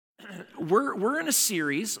we're in a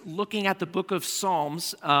series looking at the book of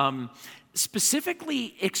Psalms,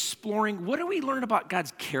 specifically exploring what do we learn about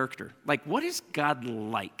God's character? Like, what is God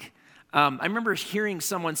like? I remember hearing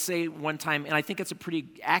someone say one time, and I think it's a pretty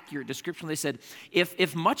accurate description. They said,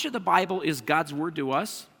 if much of the Bible is God's word to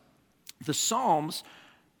us, the Psalms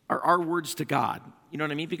are our words to God. You know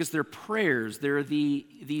what I mean? Because they're prayers. They're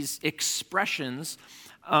these expressions.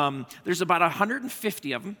 There's about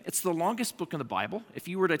 150 of them. It's the longest book in the Bible. If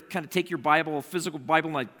you were to kind of take your Bible, physical Bible,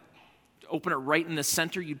 and like open it right in the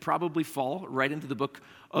center, you'd probably fall right into the book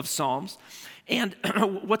of Psalms. And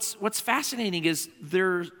what's fascinating is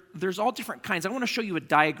there's all different kinds. I want to show you a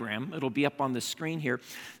diagram. It'll be up on the screen here.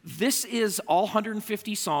 This is all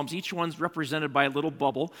 150 Psalms. Each one's represented by a little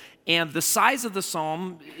bubble. And the size of the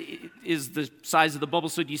Psalm is the size of the bubble.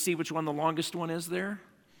 So do you see which one the longest one is there?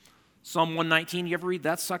 Psalm 119, you ever read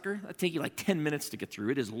that sucker? That'd take you like 10 minutes to get through.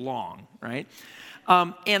 It is long, right?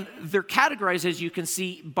 And they're categorized, as you can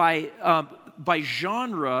see, by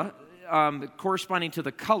genre, corresponding to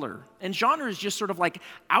the color. And genre is just sort of like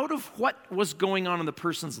out of what was going on in the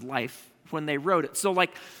person's life when they wrote it. So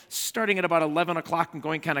like starting at about 11 o'clock and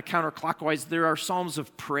going kind of counterclockwise, there are psalms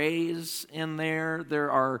of praise in there. There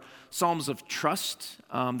are psalms of trust.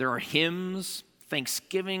 There are hymns,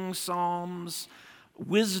 thanksgiving psalms,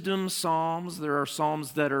 wisdom psalms. There are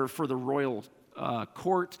psalms that are for the royal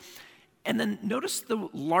court. And then notice the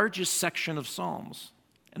largest section of psalms.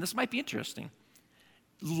 And this might be interesting.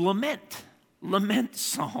 Lament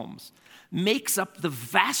psalms makes up the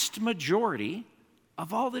vast majority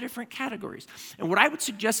of all the different categories. And what I would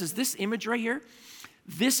suggest is this image right here,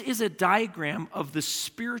 this is a diagram of the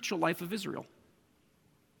spiritual life of Israel.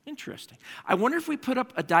 Interesting. I wonder if we put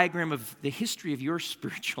up a diagram of the history of your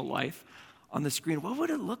spiritual life on the screen, what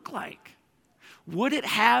would it look like? Would it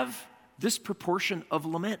have this proportion of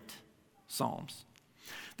lament psalms?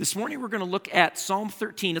 This morning we're going to look at Psalm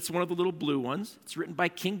 13. It's one of the little blue ones. It's written by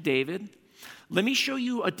King David. Let me show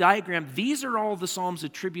you a diagram. These are all the psalms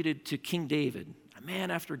attributed to King David, a man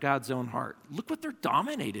after God's own heart. Look what they're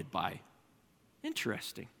dominated by.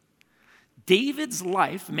 Interesting. David's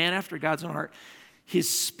life, man after God's own heart, his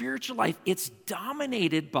spiritual life, it's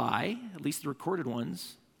dominated by, at least the recorded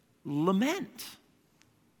ones, lament.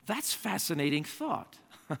 That's fascinating thought.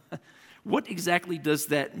 What exactly does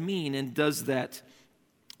that mean, and does that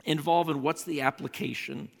involve, and what's the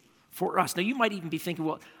application for us? Now, you might even be thinking,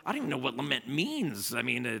 well, I don't even know what lament means. I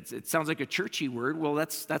mean, it sounds like a churchy word. Well,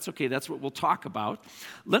 that's okay. That's what we'll talk about.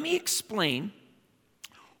 Let me explain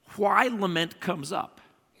why lament comes up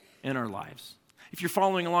in our lives. If you're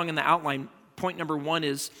following along in the outline, point number one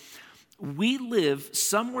is we live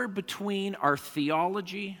somewhere between our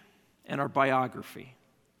theology and our biography.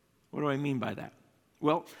 What do I mean by that?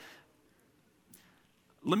 Well,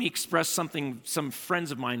 let me express something some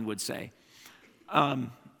friends of mine would say.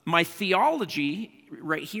 My theology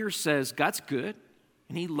right here says God's good,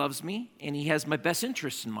 and he loves me, and he has my best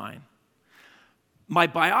interests in mind. My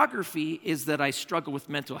biography is that I struggle with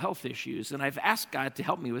mental health issues, and I've asked God to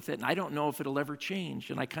help me with it, and I don't know if it'll ever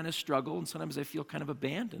change, and I kind of struggle, and sometimes I feel kind of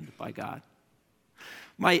abandoned by God.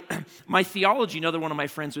 My theology, another one of my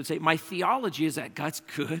friends would say, my theology is that God's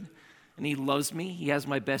good, and he loves me, he has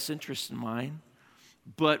my best interests in mind.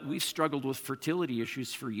 But we've struggled with fertility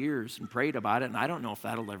issues for years and prayed about it, and I don't know if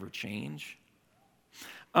that'll ever change.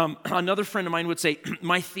 Another friend of mine would say,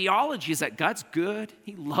 my theology is that God's good,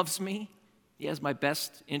 he loves me, he has my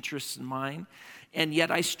best interests in mind, and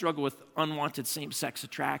yet I struggle with unwanted same-sex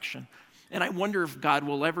attraction. And I wonder if God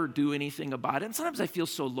will ever do anything about it. And sometimes I feel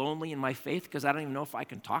so lonely in my faith because I don't even know if I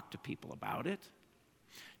can talk to people about it.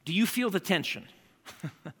 Do you feel the tension?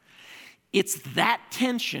 It's that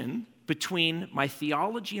tension between my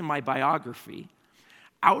theology and my biography,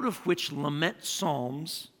 out of which lament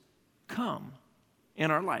psalms come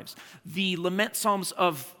in our lives. The lament psalms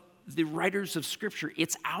of the writers of Scripture,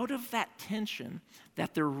 it's out of that tension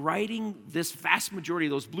that they're writing this vast majority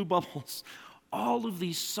of those blue bubbles, all of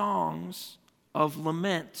these songs of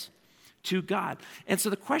lament to God. And so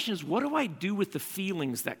the question is, what do I do with the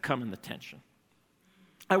feelings that come in the tension?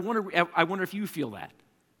 I wonder if you feel that.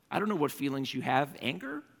 I don't know what feelings you have.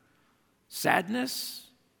 Anger? Sadness,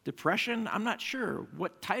 depression, I'm not sure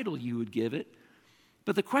what title you would give it.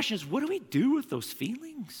 But the question is, what do we do with those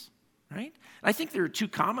feelings, right? And I think there are two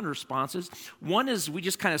common responses. One is we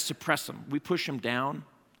just kind of suppress them. We push them down.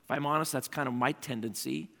 If I'm honest, that's kind of my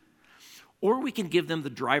tendency. Or we can give them the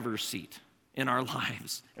driver's seat in our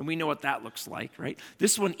lives. And we know what that looks like, right?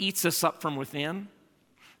 This one eats us up from within.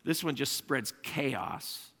 This one just spreads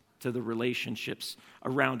chaos to the relationships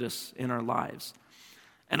around us in our lives.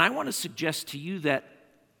 And I want to suggest to you that,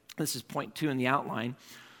 this is point 2 in the outline,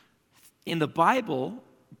 In the Bible,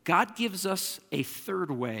 God gives us a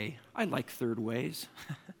third way. I like third ways.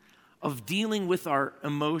 Of dealing with our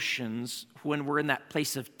emotions when we're in that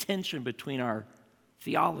place of tension between our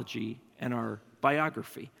theology and our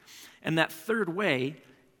biography. And that third way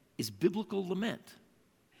is biblical lament.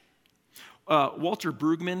 Walter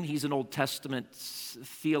Brueggemann, he's an Old Testament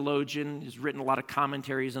theologian. He's written a lot of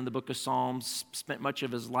commentaries on the book of Psalms, spent much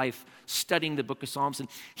of his life studying the book of Psalms. And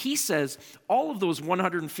he says all of those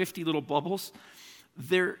 150 little bubbles,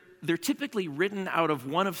 they're typically written out of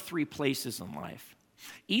one of three places in life.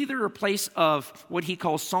 Either a place of what he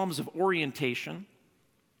calls Psalms of orientation,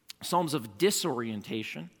 Psalms of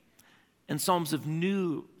disorientation, and Psalms of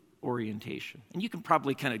new orientation. And you can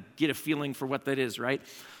probably kind of get a feeling for what that is, right?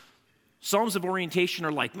 Psalms of orientation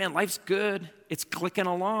are like, man, life's good. It's clicking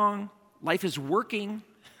along. Life is working.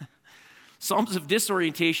 Psalms of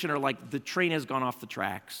disorientation are like, the train has gone off the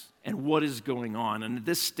tracks. And what is going on? And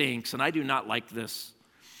this stinks, and I do not like this.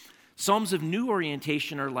 Psalms of new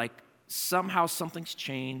orientation are like, somehow something's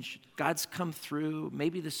changed. God's come through.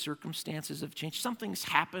 Maybe the circumstances have changed. Something's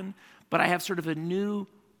happened, but I have sort of a new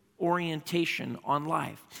orientation on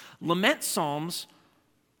life. Lament psalms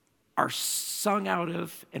are sung out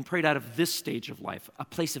of and prayed out of this stage of life, a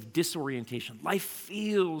place of disorientation. Life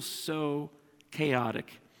feels so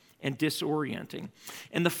chaotic and disorienting.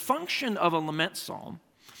 And the function of a lament psalm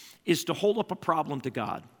is to hold up a problem to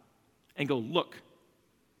God and go, look,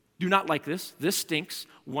 do not like this. This stinks.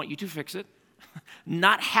 Want you to fix it.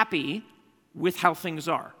 Not happy with how things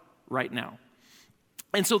are right now.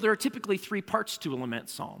 And so there are typically three parts to a lament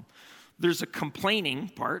psalm. There's a complaining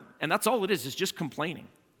part, and that's all it is just complaining.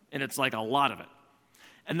 And it's like a lot of it.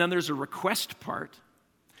 And then there's a request part.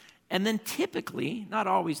 And then typically, not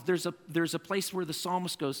always, there's a place where the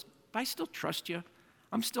psalmist goes, I still trust you.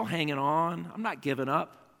 I'm still hanging on. I'm not giving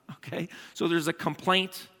up. Okay? So there's a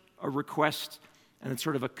complaint, a request, and it's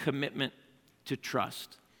sort of a commitment to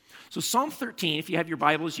trust. So Psalm 13, if you have your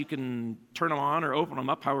Bibles, you can turn them on or open them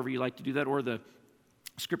up, however you like to do that, or the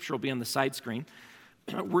scripture will be on the side screen.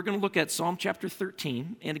 We're going to look at Psalm chapter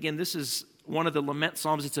 13. And again, this is one of the lament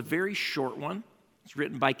psalms. It's a very short one. It's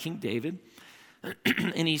written by King David.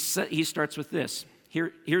 And he starts with this.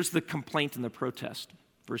 Here's the complaint and the protest,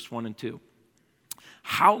 verse 1 and 2.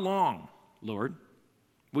 How long, Lord,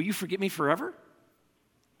 will you forget me forever?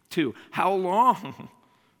 2, how long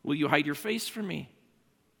will you hide your face from me?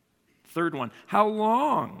 Third one, how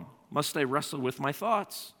long must I wrestle with my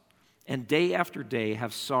thoughts and day after day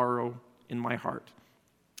have sorrow in my heart?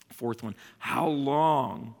 Fourth one, how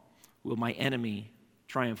long will my enemy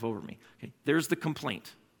triumph over me? Okay, there's the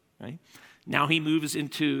complaint. Right? Now he moves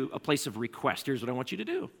into a place of request. Here's what I want you to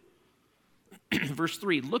do. Verse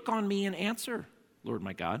 3, look on me and answer, Lord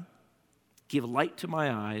my God. Give light to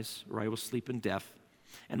my eyes, or I will sleep in death.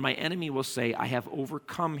 And my enemy will say, I have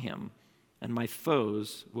overcome him, and my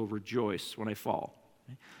foes will rejoice when I fall.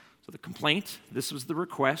 Okay? So the complaint, this was the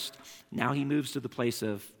request. Now he moves to the place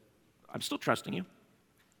of, I'm still trusting you.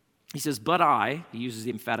 He says, but he uses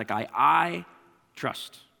the emphatic I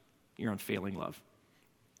trust your unfailing love.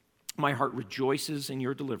 My heart rejoices in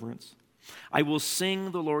your deliverance. I will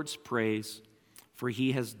sing the Lord's praise, for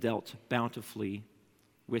he has dealt bountifully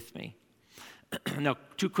with me. Now,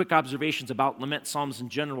 2 quick observations about lament psalms in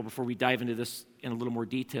general before we dive into this in a little more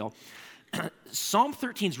detail. Psalm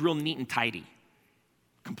 13 is real neat and tidy.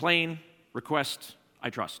 Complain, request, I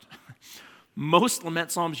trust. Most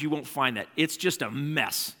lament psalms, you won't find that. It's just a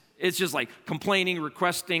mess. It's just like complaining,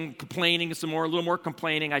 requesting, complaining, some more, a little more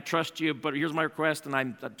complaining. I trust you, but here's my request, and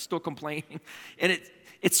I'm still complaining. And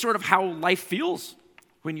it's sort of how life feels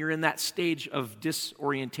when you're in that stage of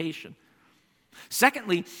disorientation.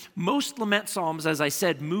 Secondly, most lament psalms, as I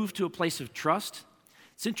said, move to a place of trust.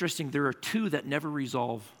 It's interesting, there are 2 that never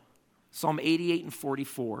resolve. Psalm 88 and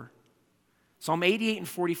 44. Psalm 88 and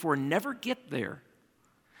 44 never get there.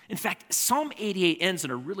 In fact, Psalm 88 ends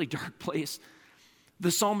in a really dark place.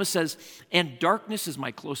 The psalmist says, and darkness is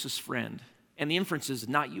my closest friend. And the inference is,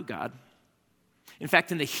 not you, God. In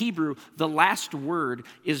fact, in the Hebrew, the last word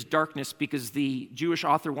is darkness because the Jewish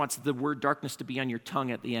author wants the word darkness to be on your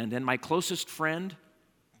tongue at the end. And my closest friend,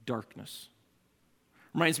 darkness.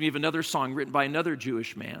 Reminds me of another song written by another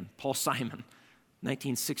Jewish man, Paul Simon,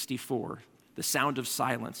 1964, The Sound of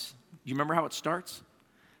Silence. Do you remember how it starts?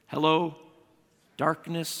 Hello,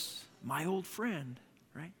 darkness, my old friend,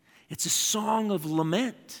 right? It's a song of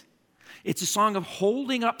lament. It's a song of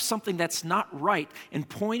holding up something that's not right and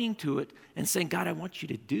pointing to it and saying, God, I want you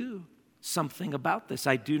to do something about this.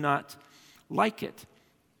 I do not like it.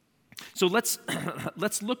 So let's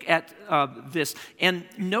look at this. And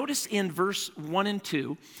notice in verse 1 and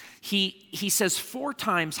 2, he says 4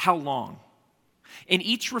 times, how long? In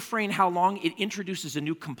each refrain, how long, it introduces a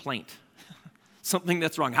new complaint. Something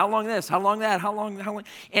that's wrong. How long this? How long that? How long?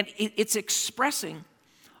 And it's expressing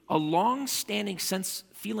a long-standing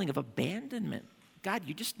feeling of abandonment. God,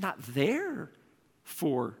 you're just not there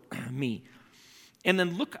for me. And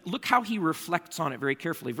then look how he reflects on it very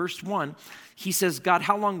carefully. Verse 1, he says, God,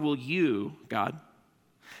 how long will you, God?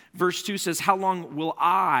 Verse 2 says, how long will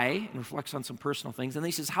I? And reflects on some personal things. And then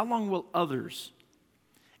he says, how long will others?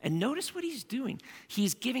 And notice what he's doing.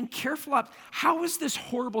 He's giving careful how is this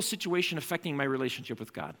horrible situation affecting my relationship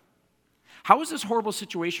with God? How is this horrible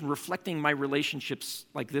situation reflecting my relationships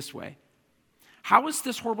like this way? How is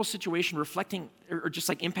this horrible situation reflecting or just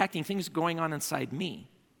like impacting things going on inside me?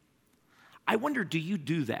 I wonder, do you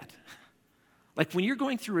do that? Like when you're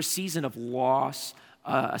going through a season of loss,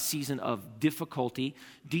 a season of difficulty,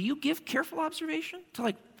 do you give careful observation to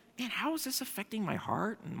like, man, how is this affecting my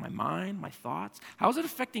heart and my mind, my thoughts? How is it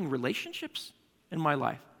affecting relationships in my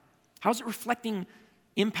life? How is it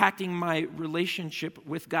impacting my relationship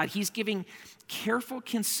with God? He's giving careful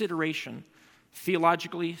consideration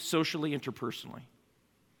theologically, socially, interpersonally,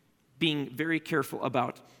 being very careful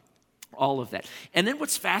about all of that. And then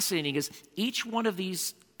what's fascinating is each one of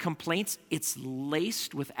these complaints, it's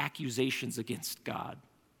laced with accusations against God.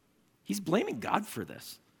 He's blaming God for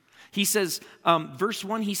this. He says, verse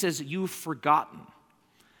 1, he says, you've forgotten.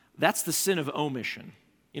 That's the sin of omission.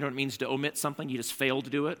 You know what it means to omit something? You just fail to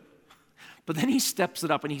do it. But then he steps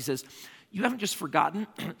it up and he says, you haven't just forgotten,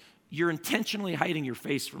 you're intentionally hiding your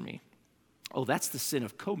face from me. Oh, that's the sin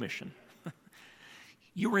of commission.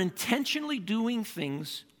 You're intentionally doing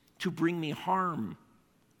things to bring me harm,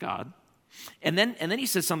 God. And then he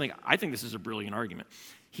says something, I think this is a brilliant argument.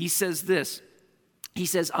 He says this, he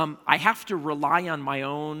says, I have to rely on my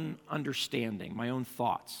own understanding, my own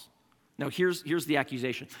thoughts. Now, here's the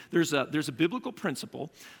accusation. There's a biblical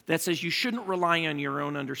principle that says you shouldn't rely on your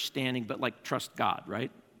own understanding, but like trust God,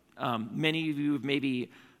 right? Many of you have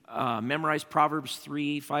maybe memorized Proverbs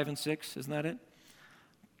 3, 5, and 6. Isn't that it?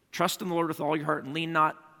 Trust in the Lord with all your heart and lean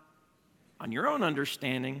not on your own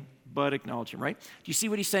understanding, but acknowledge him, right? Do you see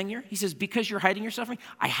what he's saying here? He says, because you're hiding your suffering,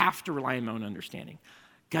 I have to rely on my own understanding.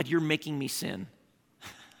 God, you're making me sin.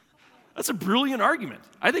 That's a brilliant argument.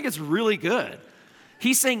 I think it's really good.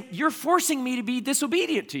 He's saying, you're forcing me to be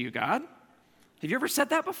disobedient to you, God. Have you ever said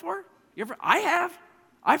that before? I have.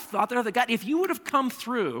 I've thought that, God, if you would have come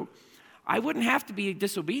through, I wouldn't have to be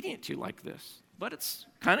disobedient to you like this. But it's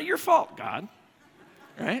kind of your fault, God,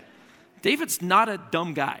 right? David's not a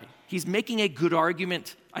dumb guy. He's making a good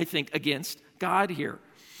argument, I think, against God here.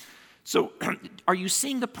 So are you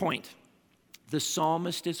seeing the point? The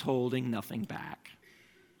psalmist is holding nothing back.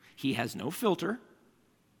 He has no filter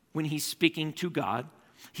when he's speaking to God.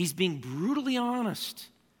 He's being brutally honest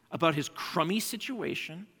about his crummy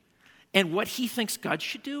situation and what he thinks God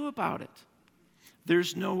should do about it.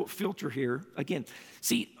 There's no filter here. Again,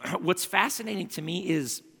 see, what's fascinating to me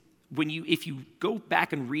is if you go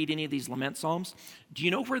back and read any of these lament psalms, do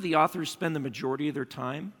you know where the authors spend the majority of their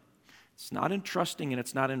time? It's not in trusting and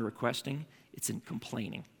it's not in requesting, it's in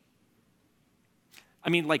complaining. I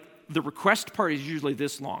mean, like the request part is usually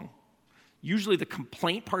this long. Usually the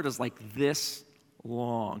complaint part is like this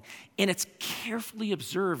long. And it's carefully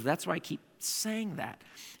observed. That's why I keep saying that.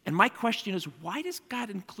 And my question is, why does God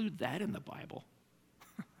include that in the Bible?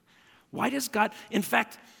 Why does God, in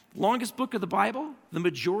fact, longest book of the Bible, the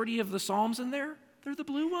majority of the Psalms in there, they're the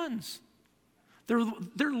blue ones. They're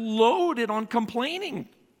loaded on complaining.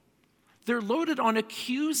 They're loaded on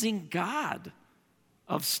accusing God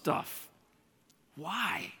of stuff.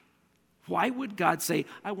 Why? Why would God say,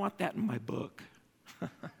 I want that in my book?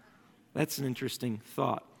 That's an interesting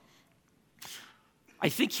thought. I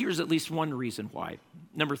think here's at least one reason why.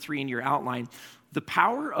 Number 3 in your outline, the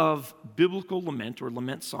power of biblical lament or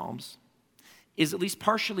lament psalms is at least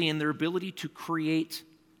partially in their ability to create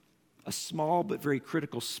a small but very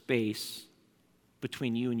critical space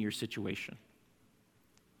between you and your situation.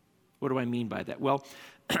 What do I mean by that? Well,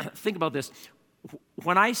 think about this.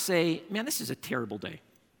 When I say, man, this is a terrible day,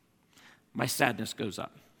 my sadness goes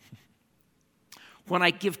up. When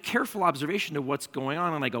I give careful observation to what's going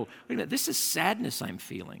on and I go, wait a minute, this is sadness I'm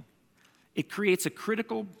feeling, it creates a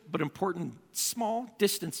critical but important small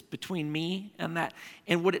distance between me and that.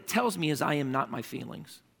 And what it tells me is I am not my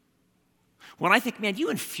feelings. When I think, man, you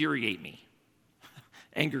infuriate me,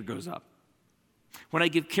 anger goes up. When I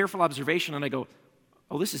give careful observation and I go,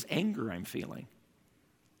 oh, this is anger I'm feeling,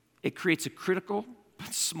 it creates a critical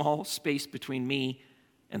but small space between me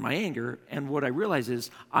and my anger. And what I realize is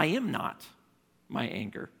I am not my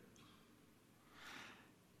anger.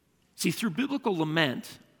 See, through biblical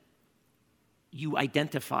lament, you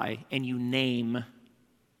identify and you name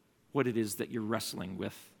what it is that you're wrestling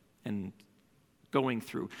with and going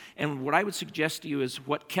through. And what I would suggest to you is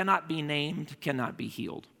what cannot be named cannot be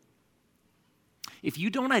healed. If you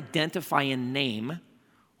don't identify and name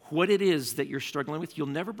what it is that you're struggling with, you'll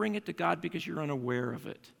never bring it to God because you're unaware of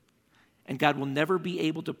it. And God will never be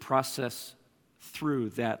able to process through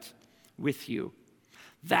that with you.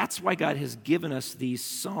 That's why God has given us these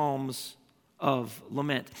psalms of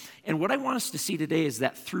lament. And what I want us to see today is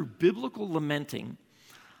that through biblical lamenting,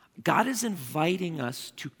 God is inviting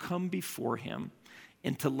us to come before him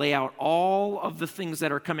and to lay out all of the things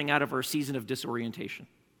that are coming out of our season of disorientation,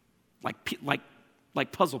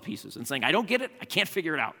 like puzzle pieces, and saying, I don't get it, I can't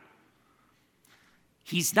figure it out.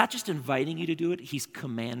 He's not just inviting you to do it, he's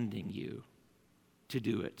commanding you to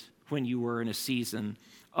do it when you were in a season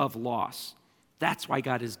of loss. That's why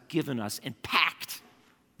God has given us and packed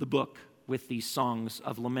the book with these songs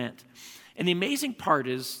of lament. And the amazing part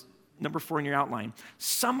is, number 4 in your outline,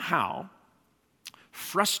 somehow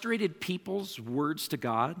frustrated people's words to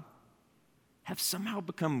God have somehow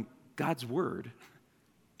become God's word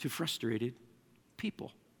to frustrated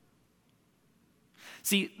people.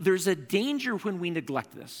 See, there's a danger when we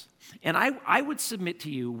neglect this. And I would submit to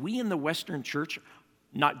you, we in the Western church,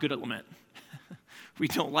 not good at lament. We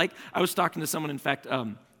don't like, I was talking to someone, in fact,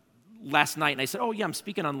 last night, and I said, oh yeah, I'm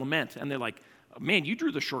speaking on lament. And they're like, man, you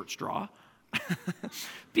drew the short straw.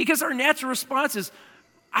 Because our natural response is,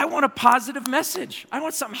 I want a positive message. I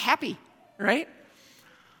want something happy, right?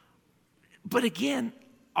 But again,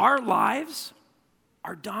 our lives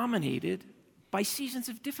are dominated by seasons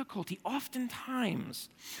of difficulty, oftentimes.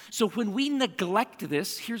 So when we neglect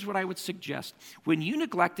this, here's what I would suggest. When you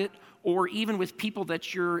neglect it, or even with people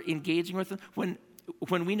that you're engaging with,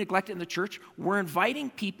 when we neglect it in the church, we're inviting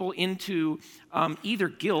people into either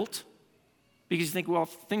guilt, because you think, well, if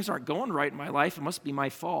things aren't going right in my life, it must be my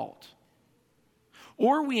fault.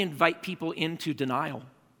 Or we invite people into denial,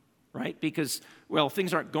 right? Because, well,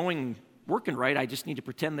 things aren't working right, I just need to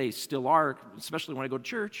pretend they still are, especially when I go to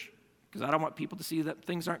church, because I don't want people to see that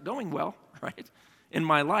things aren't going well, right, in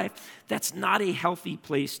my life. That's not a healthy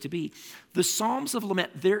place to be. The Psalms of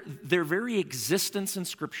Lament, their very existence in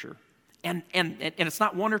Scripture, and it's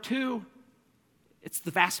not one or two, it's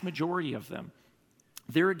the vast majority of them.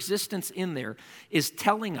 Their existence in there is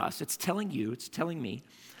telling us, it's telling you, it's telling me,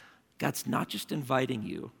 God's not just inviting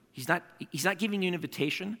you. He's not giving you an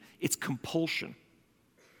invitation, it's compulsion.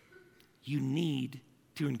 You need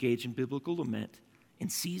to engage in biblical lament in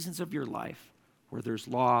seasons of your life where there's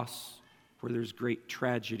loss, where there's great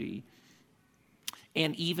tragedy,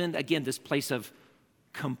 and even, again, this place of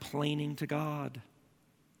complaining to God.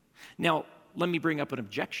 Now, let me bring up an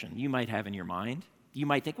objection you might have in your mind. You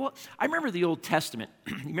might think, well, I remember the Old Testament.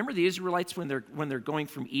 You remember the Israelites when they're going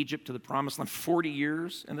from Egypt to the Promised Land, 40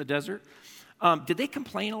 years in the desert? Did they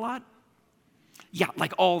complain a lot? Yeah,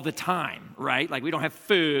 like all the time, right? Like we don't have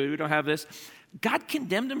food, we don't have this. God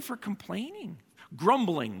condemned them for complaining.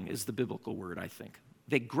 Grumbling is the biblical word, I think.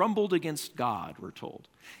 They grumbled against God, we're told.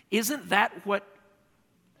 Isn't that what,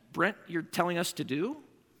 Brent, you're telling us to do?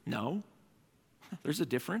 No. There's a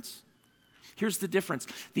difference. Here's the difference.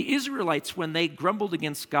 The Israelites, when they grumbled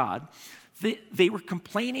against God, they were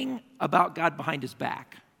complaining about God behind his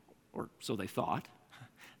back, or so they thought.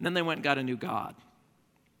 And then they went and got a new God.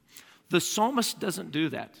 The psalmist doesn't do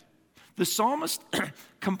that. The psalmist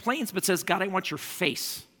complains but says, God, I want your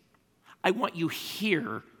face. I want you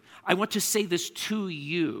here. I want to say this to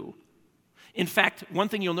you. In fact, one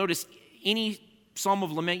thing you'll notice, any psalm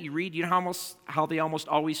of lament you read, you know how they almost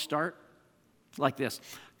always start? Like this.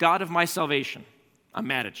 God of my salvation, I'm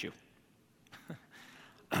mad at you.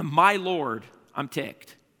 My Lord, I'm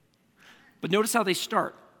ticked. But notice how they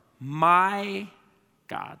start. My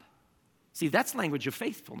God. See, that's language of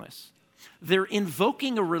faithfulness. They're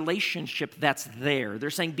invoking a relationship that's there.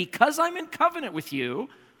 They're saying, because I'm in covenant with you,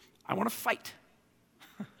 I want to fight.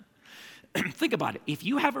 Think about it. If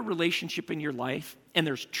you have a relationship in your life and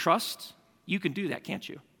there's trust, you can do that, can't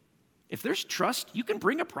you? If there's trust, you can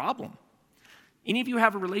bring a problem. Any of you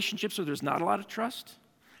have a relationship so there's not a lot of trust?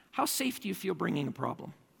 How safe do you feel bringing a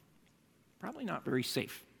problem? Probably not very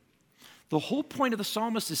safe. The whole point of the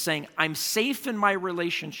psalmist is saying, I'm safe in my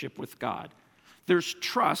relationship with God. There's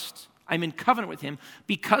trust. I'm in covenant with him.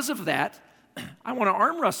 Because of that, I want to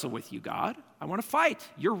arm wrestle with you, God. I want to fight.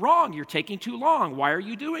 You're wrong. You're taking too long. Why are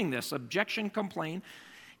you doing this? Objection, complain.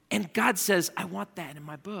 And God says, I want that in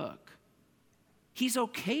my book. He's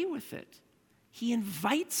okay with it. He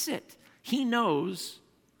invites it. He knows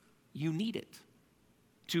You need it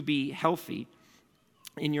to be healthy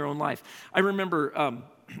in your own life. I remember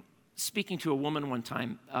speaking to a woman one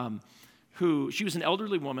time she was an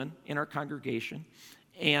elderly woman in our congregation,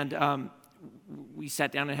 and we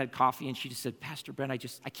sat down and had coffee, and she just said, Pastor Brent,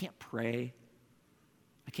 I can't pray.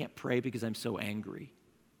 I can't pray because I'm so angry.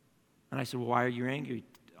 And I said, well, why are you angry?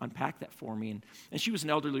 Unpack that for me. And she was an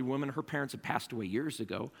elderly woman. Her parents had passed away years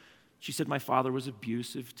ago. She said, my father was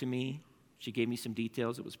abusive to me. She gave me some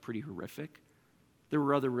details. It was pretty horrific. There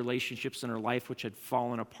were other relationships in her life which had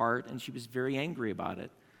fallen apart, and she was very angry about it.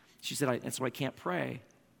 She said, and so I can't pray.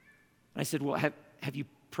 And I said, well, have you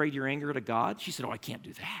prayed your anger to God? She said, oh, I can't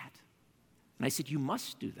do that. And I said, you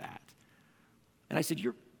must do that. And I said,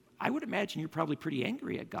 I would imagine you're probably pretty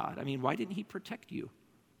angry at God. I mean, why didn't he protect you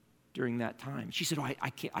during that time? She said, oh,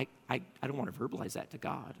 I don't want to verbalize that to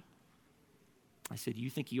God. I said, you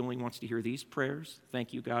think he only wants to hear these prayers?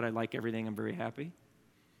 Thank you, God, I like everything, I'm very happy.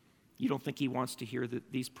 You don't think he wants to hear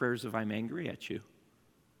these prayers of I'm angry at you?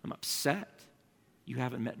 I'm upset. You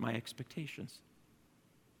haven't met my expectations.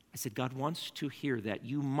 I said, God wants to hear that.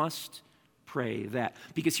 You must pray that.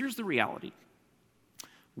 Because here's the reality.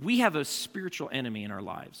 We have a spiritual enemy in our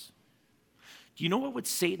lives. Do you know what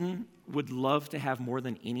Satan would love to have more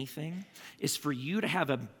than anything? Is for you to have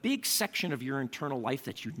a big section of your internal life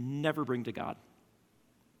that you never bring to God.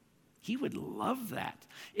 He would love that.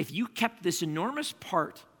 If you kept this enormous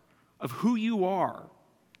part of who you are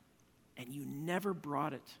and you never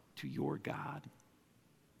brought it to your God,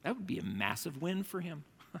 that would be a massive win for him.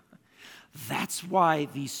 That's why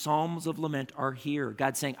these Psalms of Lament are here.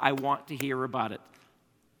 God's saying, I want to hear about it.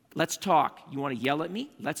 Let's talk. You want to yell at me?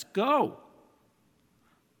 Let's go.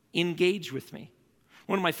 Engage with me.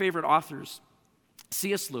 One of my favorite authors,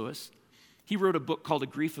 C.S. Lewis, he wrote a book called A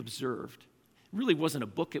Grief Observed. It really wasn't a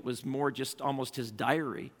book. It was more just almost his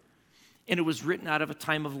diary. And it was written out of a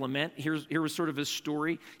time of lament. Here was sort of his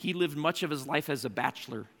story. He lived much of his life as a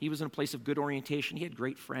bachelor. He was in a place of good orientation. He had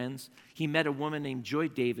great friends. He met a woman named Joy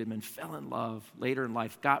Davidman, fell in love later in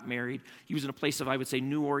life, got married. He was in a place of, I would say,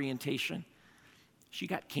 new orientation. She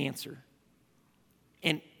got cancer.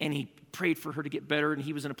 And he prayed for her to get better, and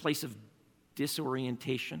he was in a place of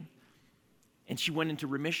disorientation. And she went into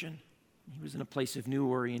remission. He was in a place of new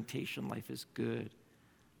orientation. Life is good.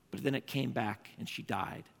 But then it came back, and she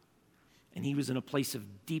died. And he was in a place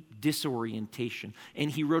of deep disorientation. And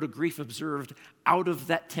he wrote A Grief Observed out of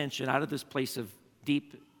that tension, out of this place of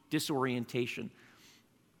deep disorientation.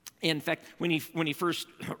 In fact, when he first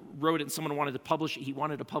wrote it and someone wanted to publish it, he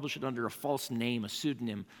wanted to publish it under a false name, a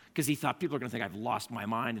pseudonym, because he thought people are going to think I've lost my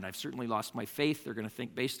mind and I've certainly lost my faith. They're going to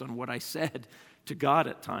think based on what I said to God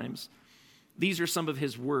at times. These are some of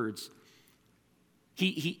his words.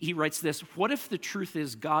 He writes this, what if the truth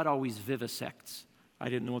is God always vivisects? I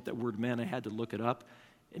didn't know what that word meant. I had to look it up.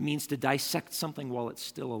 It means to dissect something while it's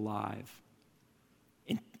still alive.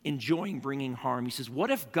 Enjoying bringing harm. He says, what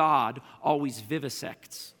if God always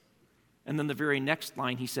vivisects? And then the very next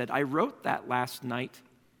line, he said, I wrote that last night.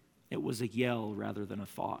 It was a yell rather than a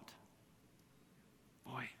thought.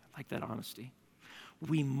 Boy, I like that honesty.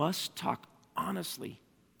 We must talk honestly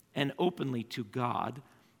and openly to God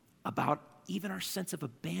about even our sense of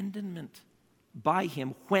abandonment by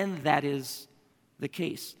him when that is the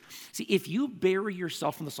case. See, if you bury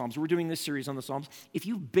yourself in the Psalms, we're doing this series on the Psalms, if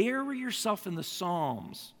you bury yourself in the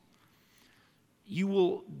Psalms, you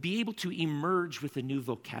will be able to emerge with a new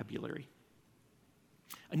vocabulary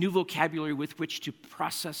with which to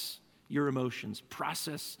process your emotions,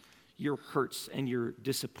 process your hurts and your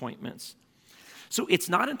disappointments. So it's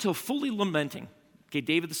not until fully lamenting, okay,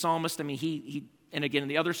 David the psalmist, I mean, he and again, in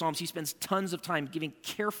the other Psalms, he spends tons of time giving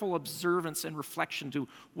careful observance and reflection to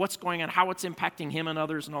what's going on, how it's impacting him and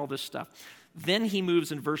others and all this stuff. Then he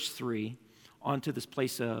moves in verse 3 onto this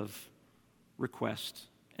place of request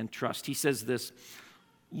and trust. He says this,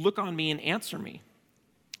 look on me and answer me,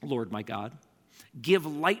 Lord my God. Give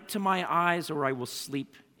light to my eyes or I will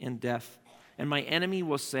sleep in death. And my enemy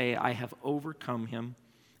will say, I have overcome him,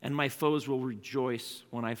 and my foes will rejoice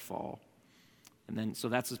when I fall. And then, so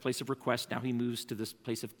that's his place of request. Now he moves to this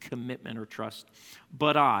place of commitment or trust.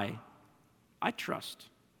 But I trust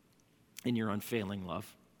in your unfailing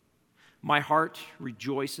love. My heart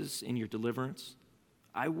rejoices in your deliverance.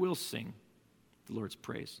 I will sing the Lord's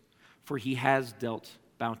praise, for he has dealt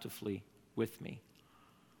bountifully with me.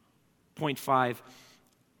 Point 5,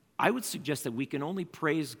 I would suggest that we can only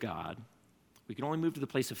praise God, we can only move to the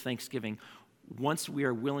place of thanksgiving once we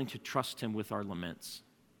are willing to trust him with our laments.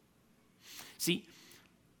 See,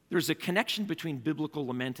 there's a connection between biblical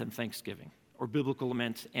lament and thanksgiving, or biblical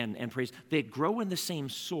lament and praise. They grow in the same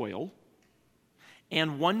soil,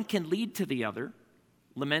 and one can lead to the other,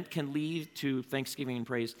 Lament can lead to thanksgiving and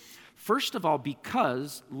praise. First of all,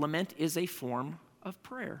 because lament is a form of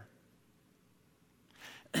prayer.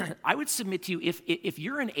 I would submit to you, if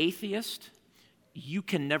you're an atheist, you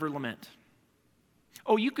can never lament.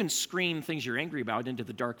 Oh, you can scream things you're angry about into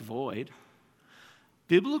the dark void.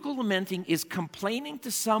 Biblical lamenting is complaining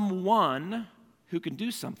to someone who can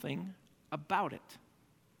do something about it.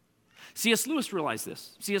 C.S. Lewis realized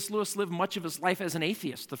this. C.S. Lewis lived much of his life as an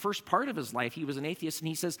atheist. The first part of his life, he was an atheist, and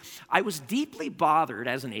he says, I was deeply bothered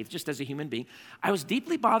as an atheist, just as a human being, I was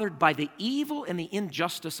deeply bothered by the evil and the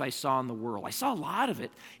injustice I saw in the world. I saw a lot of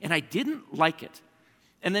it, and I didn't like it.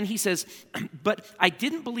 And then he says, but I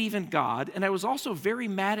didn't believe in God, and I was also very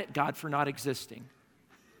mad at God for not existing.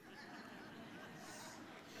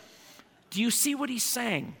 Do you see what he's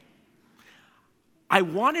saying? I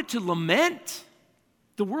wanted to lament.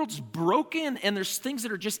 The world's broken, and there's things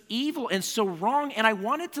that are just evil and so wrong, and I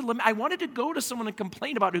wanted to go to someone and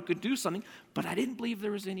complain about who could do something, but I didn't believe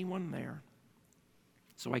there was anyone there.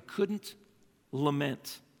 So I couldn't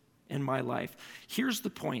lament in my life. Here's the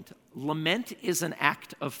point. Lament is an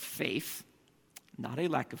act of faith, not a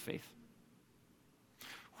lack of faith.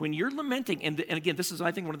 When you're lamenting, and again, this is,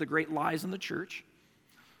 I think, one of the great lies in the church.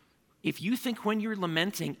 If you think when you're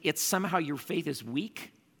lamenting, it's somehow your faith is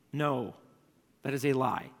weak, no, that is a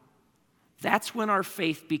lie. That's when our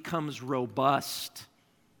faith becomes robust.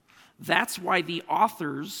 That's why the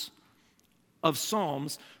authors of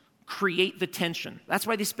Psalms create the tension. That's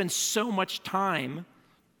why they spend so much time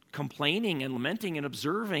complaining and lamenting and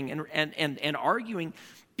observing and arguing,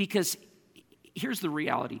 because here's the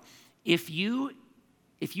reality. If you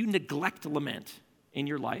neglect lament in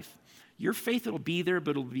your life, your faith will be there,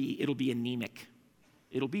 but it'll be anemic.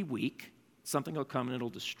 It'll be weak. Something will come and it'll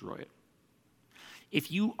destroy it. If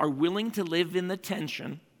you are willing to live in the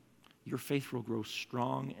tension, your faith will grow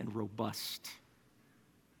strong and robust.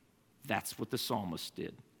 That's what the psalmists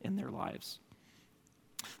did in their lives.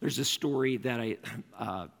 There's a story that I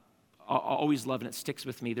always love, and it sticks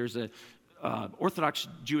with me. There's a Orthodox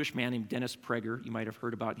Jewish man named Dennis Prager. You might have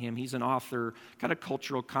heard about him. He's an author, kind of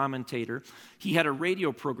cultural commentator. He had a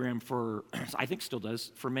radio program for, I think still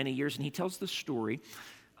does, for many years, and he tells the story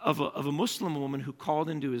of a Muslim woman who called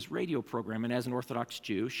into his radio program, and as an Orthodox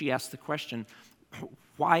Jew, she asked the question,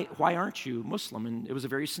 why aren't you Muslim? And it was a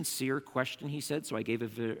very sincere question, he said, so I gave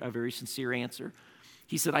a very sincere answer.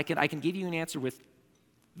 He said, I can give you an answer with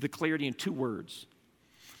the clarity in 2 words.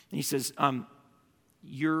 And he says,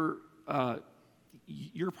 you're part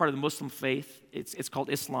of the Muslim faith. It's called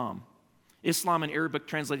Islam. Islam in Arabic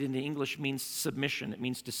translated into English means submission. It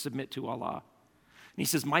means to submit to Allah. And he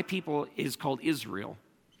says, my people is called Israel.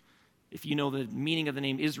 If you know the meaning of the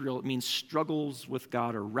name Israel, it means struggles with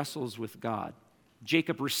God or wrestles with God.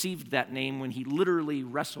 Jacob received that name when he literally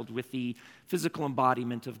wrestled with the physical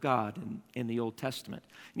embodiment of God in the Old Testament.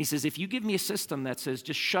 And he says, if you give me a system that says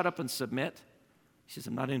just shut up and submit, he says,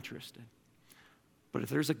 I'm not interested. But if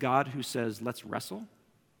there's a God who says, let's wrestle,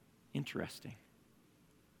 interesting.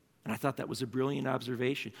 And I thought that was a brilliant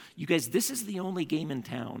observation. You guys, this is the only game in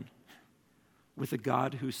town with a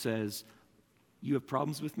God who says, you have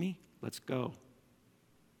problems with me? Let's go.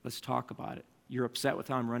 Let's talk about it. You're upset with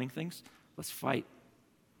how I'm running things? Let's fight.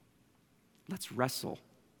 Let's wrestle.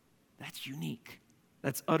 That's unique.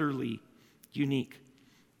 That's utterly unique.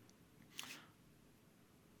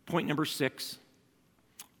 Point number 6.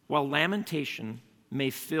 While lamentation may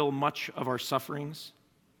fill much of our sufferings,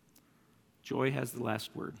 joy has the last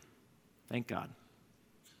word. Thank God.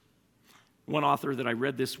 One author that I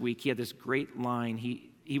read this week, he had this great line.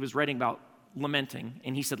 He was writing about lamenting,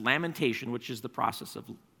 and he said lamentation, which is the process of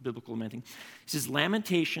biblical lamenting. He says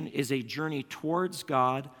lamentation is a journey towards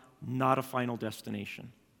God, not a final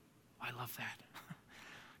destination. I love that.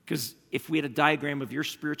 Because if we had a diagram of your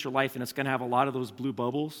spiritual life and it's going to have a lot of those blue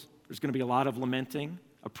bubbles, there's going to be a lot of lamenting,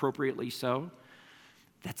 appropriately so.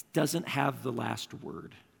 That doesn't have the last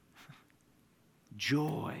word.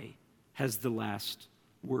 Joy has the last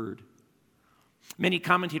word. Many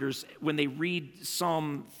commentators, when they read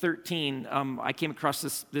Psalm 13, I came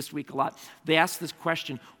across this week a lot, they ask this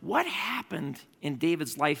question, what happened in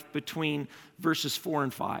David's life between verses 4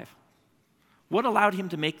 and 5? What allowed him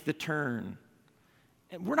to make the turn?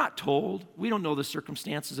 And we're not told. We don't know the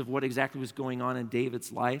circumstances of what exactly was going on in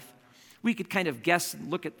David's life. We could kind of guess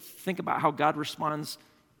and think about how God responds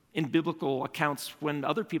in biblical accounts when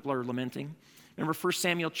other people are lamenting. Remember 1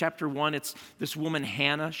 Samuel chapter 1, it's this woman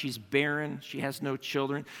Hannah. She's barren. She has no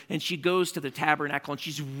children. And she goes to the tabernacle and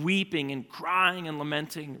she's weeping and crying and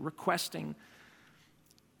lamenting, requesting.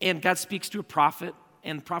 And God speaks to a prophet.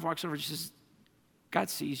 And the prophet walks over and says, God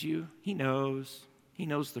sees you. He knows He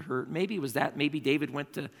knows the hurt. Maybe it was that. Maybe David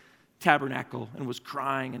went to tabernacle and was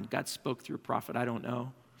crying and God spoke through a prophet. I don't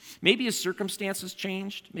know. Maybe his circumstances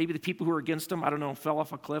changed. Maybe the people who were against him, I don't know, fell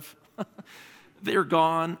off a cliff. They're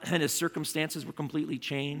gone and his circumstances were completely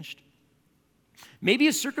changed. Maybe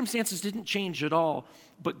his circumstances didn't change at all,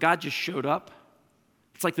 but God just showed up.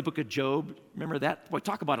 It's like the book of Job. Remember that? Boy,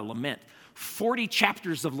 talk about a lament. 40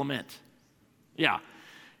 chapters of lament. Yeah.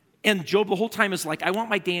 And Job the whole time is like, I want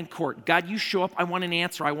my day in court. God, you show up. I want an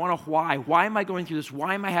answer. I want a why. Why am I going through this?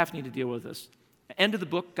 Why am I having to deal with this? End of the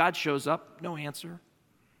book, God shows up. No answer.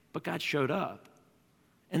 But God showed up.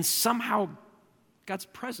 And somehow God's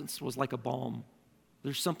presence was like a balm.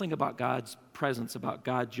 There's something about God's presence, about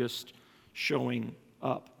God just showing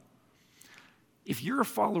up. If you're a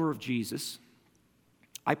follower of Jesus,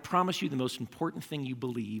 I promise you the most important thing you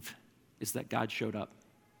believe is that God showed up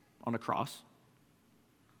on a cross.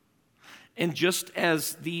 And just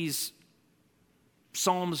as these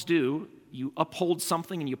Psalms do, you uphold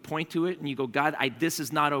something and you point to it and you go, God, this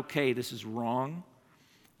is not okay, this is wrong.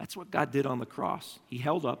 That's what God did on the cross. He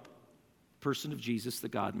held up the person of Jesus, the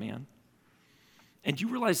God-man. And you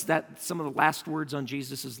realize that some of the last words on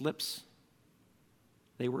Jesus' lips,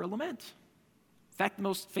 they were a lament. In fact, the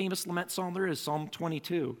most famous lament psalm there is, Psalm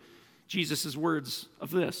 22. Jesus' words of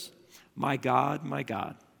this, my God,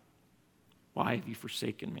 why have you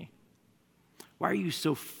forsaken me? Why are you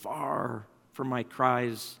so far from my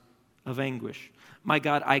cries of anguish? My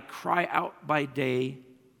God, I cry out by day.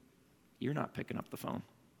 You're not picking up the phone.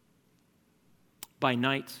 By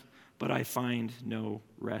night, but I find no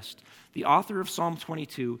rest. The author of Psalm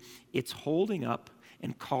 22, it's holding up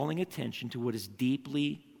and calling attention to what is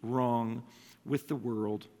deeply wrong with the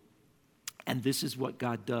world. And this is what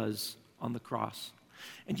God does on the cross.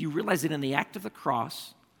 And you realize that in the act of the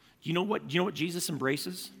cross, you know what Jesus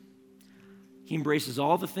embraces? He embraces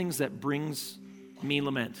all the things that brings me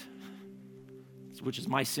lament, which is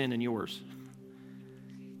my sin and yours.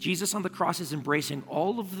 Jesus on the cross is embracing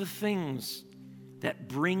all of the things that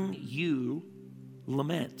bring you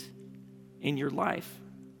lament in your life.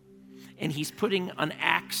 And he's putting an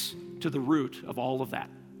axe to the root of all of that.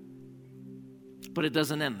 But it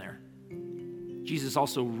doesn't end there. Jesus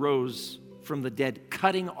also rose from the dead,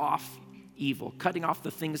 cutting off evil, cutting off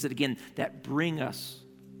the things that bring us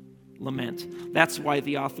lament. That's why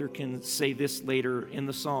the author can say this later in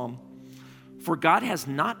the psalm. For God has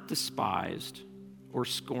not despised or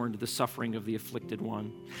scorned the suffering of the afflicted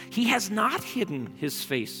one. He has not hidden his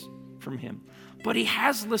face from him, but he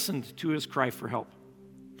has listened to his cry for help.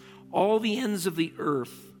 All the ends of the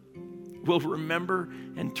earth will remember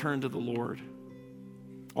and turn to the Lord.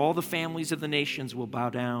 All the families of the nations will bow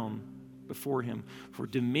down before him, for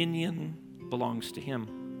dominion belongs to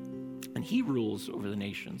him, and he rules over the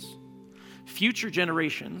nations. Future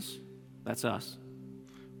generations, that's us,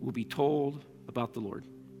 will be told about the Lord.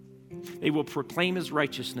 They will proclaim his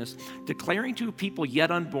righteousness, declaring to a people yet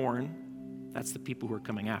unborn, that's the people who are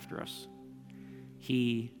coming after us,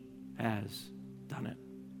 he has done it.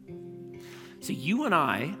 See, you and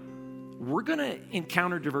I, we're going to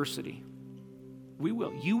encounter diversity. We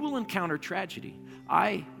will. You will encounter tragedy.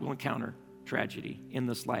 I will encounter tragedy in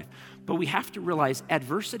this life. But we have to realize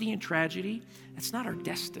adversity and tragedy, that's not our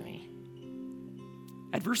destiny.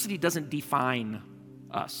 Adversity doesn't define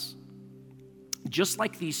us. Just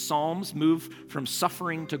like these Psalms move from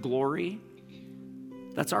suffering to glory,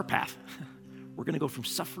 that's our path. We're going to go from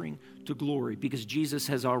suffering to glory because Jesus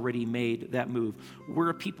has already made that move. We're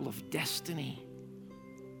a people of destiny,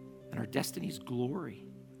 and our destiny is glory.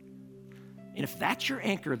 And if that's your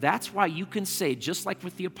anchor, that's why you can say, just like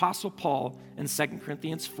with the Apostle Paul in 2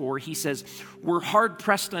 Corinthians 4, he says, we're hard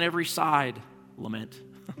pressed on every side, lament.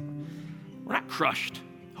 We're not crushed,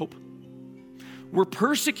 hope. We're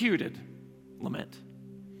persecuted, lament.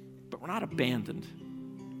 But we're not abandoned.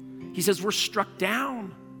 He says we're struck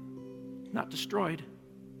down, not destroyed.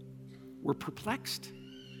 We're perplexed,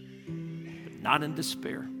 but not in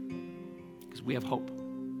despair, because we have hope,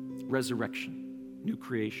 resurrection, new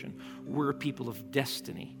creation. We're a people of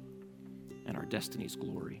destiny, and our destiny's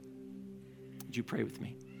glory. Would you pray with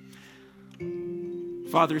me?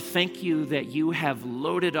 Father, thank you that you have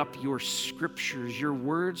loaded up your scriptures, your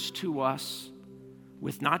words to us,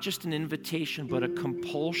 with not just an invitation, but a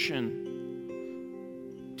compulsion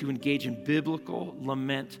to engage in biblical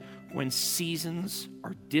lament when seasons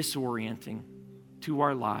are disorienting to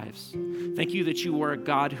our lives. Thank you that you are a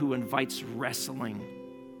God who invites wrestling.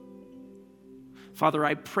 Father,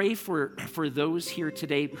 I pray for those here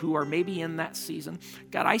today who are maybe in that season.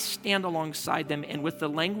 God, I stand alongside them, and with the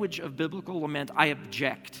language of biblical lament, I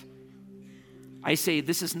object. I say,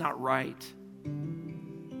 this is not right.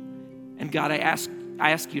 And God, I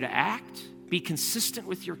I ask you to act, be consistent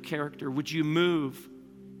with your character. Would you move?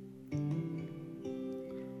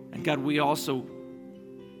 And God, we also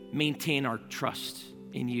maintain our trust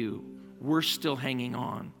in you. We're still hanging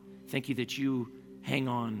on. Thank you that you hang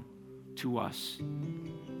on to us.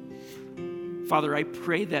 Father, I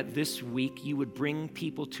pray that this week you would bring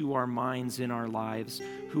people to our minds in our lives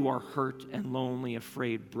who are hurt and lonely,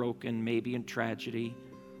 afraid, broken, maybe in tragedy.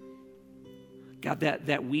 God,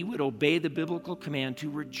 that we would obey the biblical command to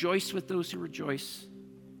rejoice with those who rejoice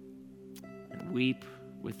and weep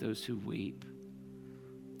with those who weep.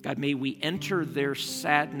 God, may we enter their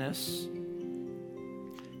sadness.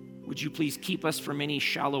 Would you please keep us from any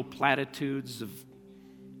shallow platitudes of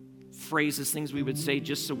phrases, things we would say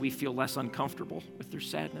just so we feel less uncomfortable with their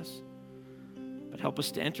sadness. But help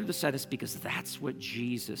us to enter the sadness because that's what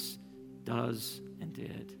Jesus does and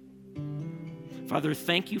did. Father,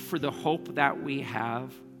 thank you for the hope that we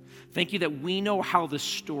have. Thank you that we know how the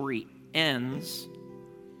story ends.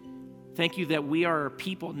 Thank you that we are a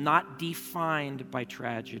people not defined by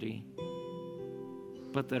tragedy,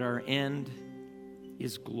 but that our end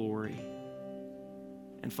is glory.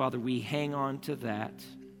 And Father, we hang on to that.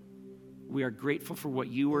 We are grateful for what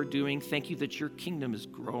you are doing. Thank you that your kingdom is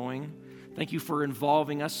growing. Thank you for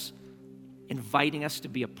involving us, inviting us to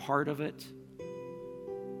be a part of it.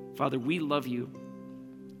 Father, we love you.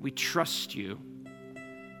 We trust you.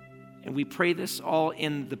 And we pray this all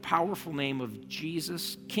in the powerful name of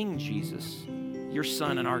Jesus, King Jesus, your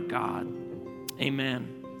Son and our God.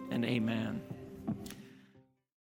 Amen and amen.